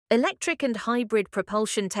Electric and hybrid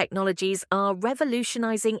propulsion technologies are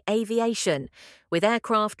revolutionizing aviation, with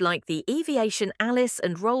aircraft like the Aviation Alice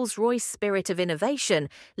and Rolls-Royce Spirit of Innovation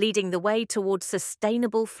leading the way towards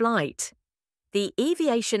sustainable flight. The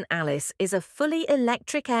Aviation Alice is a fully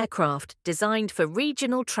electric aircraft designed for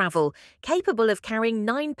regional travel, capable of carrying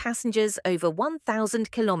 9 passengers over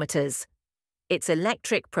 1,000 kilometers. Its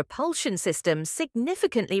electric propulsion system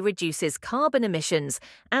significantly reduces carbon emissions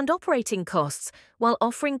and operating costs while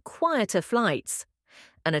offering quieter flights,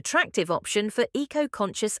 an attractive option for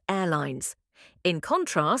eco-conscious airlines. In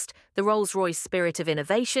contrast, the Rolls-Royce Spirit of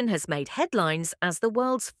Innovation has made headlines as the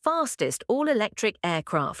world's fastest all-electric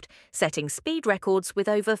aircraft, setting speed records with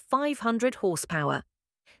over 500 horsepower.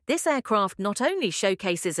 This aircraft not only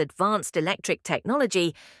showcases advanced electric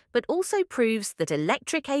technology, but also proves that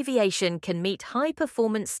electric aviation can meet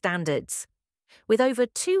high-performance standards. With over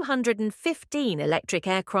 215 electric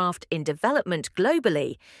aircraft in development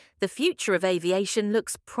globally, the future of aviation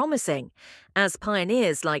looks promising. As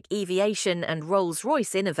pioneers like Aviation and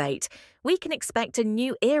Rolls-Royce innovate, we can expect a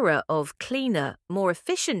new era of cleaner, more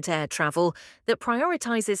efficient air travel that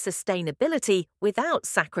prioritizes sustainability without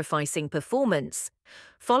sacrificing performance.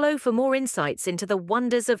 Follow for more insights into the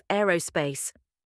wonders of aerospace.